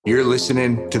You're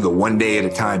listening to the One Day at a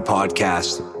Time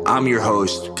podcast. I'm your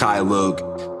host, Kyle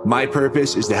Logue. My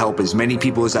purpose is to help as many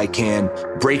people as I can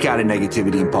break out of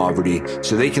negativity and poverty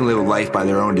so they can live a life by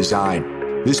their own design.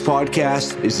 This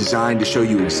podcast is designed to show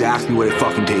you exactly what it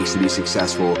fucking takes to be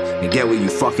successful and get what you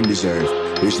fucking deserve.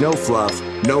 There's no fluff,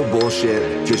 no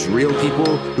bullshit, just real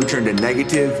people who turn a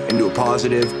negative into a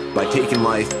positive by taking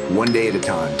life one day at a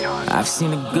time. I've seen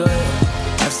the good,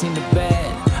 I've seen the bad.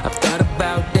 I've thought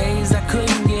about days I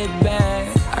couldn't get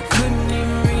back. I couldn't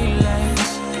even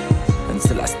relax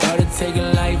until I started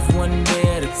taking life one day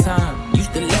at a time.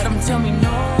 Used to let them tell me no,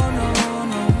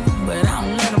 but I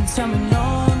don't let them tell me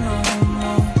no.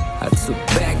 I took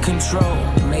back control,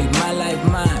 made my life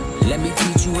mine. Let me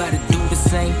teach you how to do the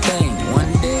same thing,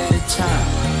 one day at a time.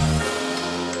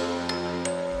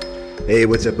 Hey,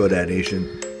 what's up, Odad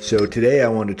Nation? So today I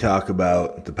want to talk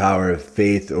about the power of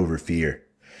faith over fear.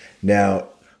 Now,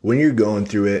 when you're going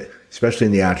through it, especially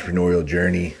in the entrepreneurial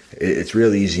journey, it's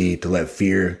real easy to let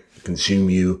fear consume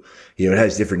you. You know, it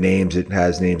has different names. It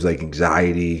has names like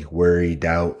anxiety, worry,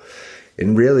 doubt.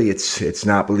 And really, it's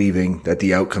not believing that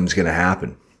the outcome's going to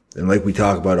happen. And like we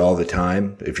talk about all the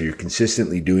time, if you're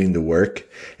consistently doing the work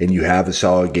and you have a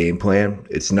solid game plan,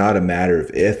 it's not a matter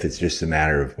of if, it's just a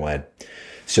matter of when.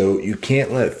 So you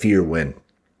can't let fear win.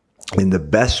 And the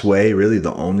best way, really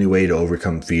the only way to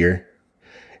overcome fear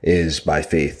is by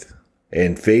faith.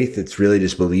 And faith, it's really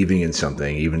just believing in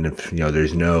something, even if,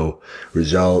 there's no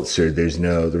results or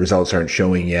the results aren't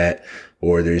showing yet,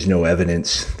 or there's no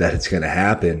evidence that it's going to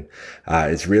happen.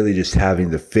 It's really just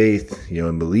having the faith,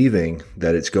 and believing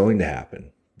that it's going to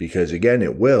happen. Because again,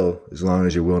 it will, as long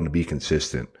as you're willing to be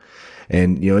consistent.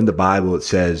 And, in the Bible, it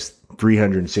says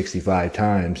 365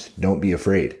 times, don't be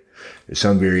afraid. There's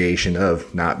some variation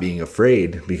of not being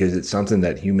afraid because it's something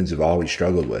that humans have always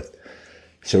struggled with.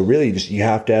 So really you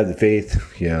have to have the faith,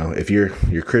 if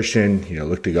you're Christian,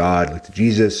 look to God, look to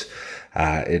Jesus,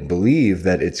 and believe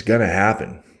that it's going to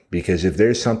happen. Because if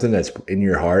there's something that's in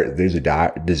your heart, if there's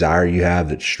a desire you have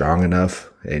that's strong enough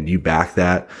and you back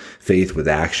that faith with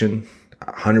action,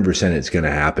 100% it's going to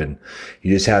happen.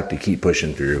 You just have to keep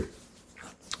pushing through.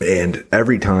 And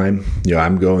every time,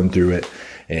 I'm going through it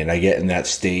and I get in that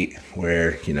state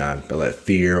where, I let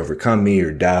fear overcome me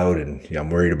or doubt and,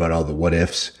 I'm worried about all the what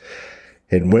ifs.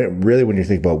 And when you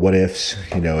think about what ifs,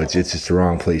 it's just the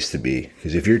wrong place to be.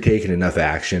 Because if you're taking enough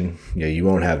action, you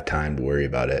won't have time to worry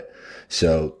about it.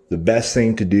 So the best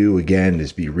thing to do, again,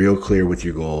 is be real clear with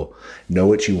your goal, know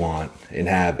what you want, and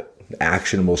have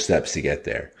actionable steps to get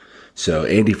there. So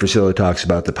Andy Frisella talks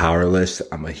about the power list.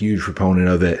 I'm a huge proponent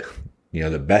of it.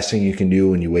 The best thing you can do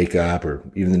when you wake up or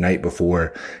even the night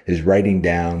before is writing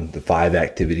down the 5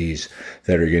 activities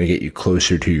that are going to get you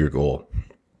closer to your goal.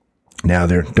 Now,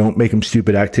 don't make them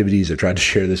stupid activities. I tried to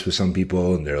share this with some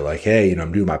people and they're like, hey,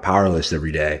 I'm doing my power list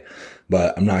every day,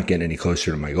 but I'm not getting any closer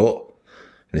to my goal.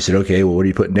 And I said, okay, well, what are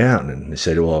you putting down? And they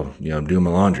said, well, I'm doing my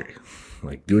laundry.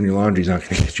 Like, doing your laundry is not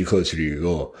going to get you closer to your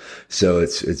goal. So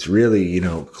it's really,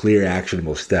 clear,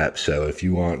 actionable steps. So if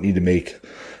you need to make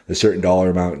a certain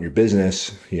dollar amount in your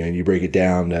business, and you break it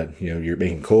down that, you're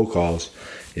making cold calls,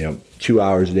 2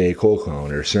 hours a day cold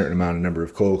calling or a certain number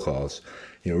of cold calls,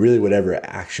 really whatever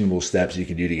actionable steps you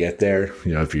can do to get there.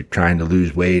 If you're trying to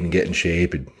lose weight and get in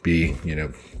shape and be,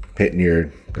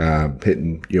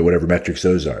 hitting whatever metrics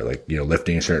those are, like,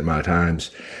 lifting a certain amount of times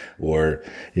or,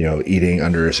 eating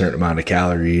under a certain amount of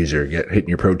calories or hitting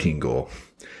your protein goal.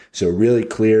 So really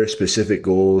clear, specific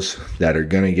goals that are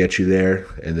going to get you there,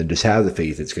 and then just have the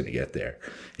faith it's going to get there.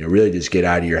 Really just get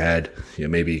out of your head,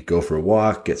 maybe go for a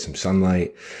walk, get some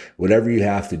sunlight, whatever you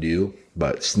have to do,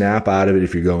 but snap out of it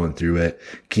if you're going through it.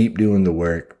 Keep doing the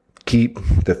work, keep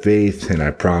the faith, and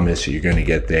I promise you're going to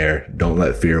get there. Don't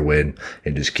let fear win,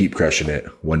 and just keep crushing it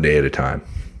one day at a time.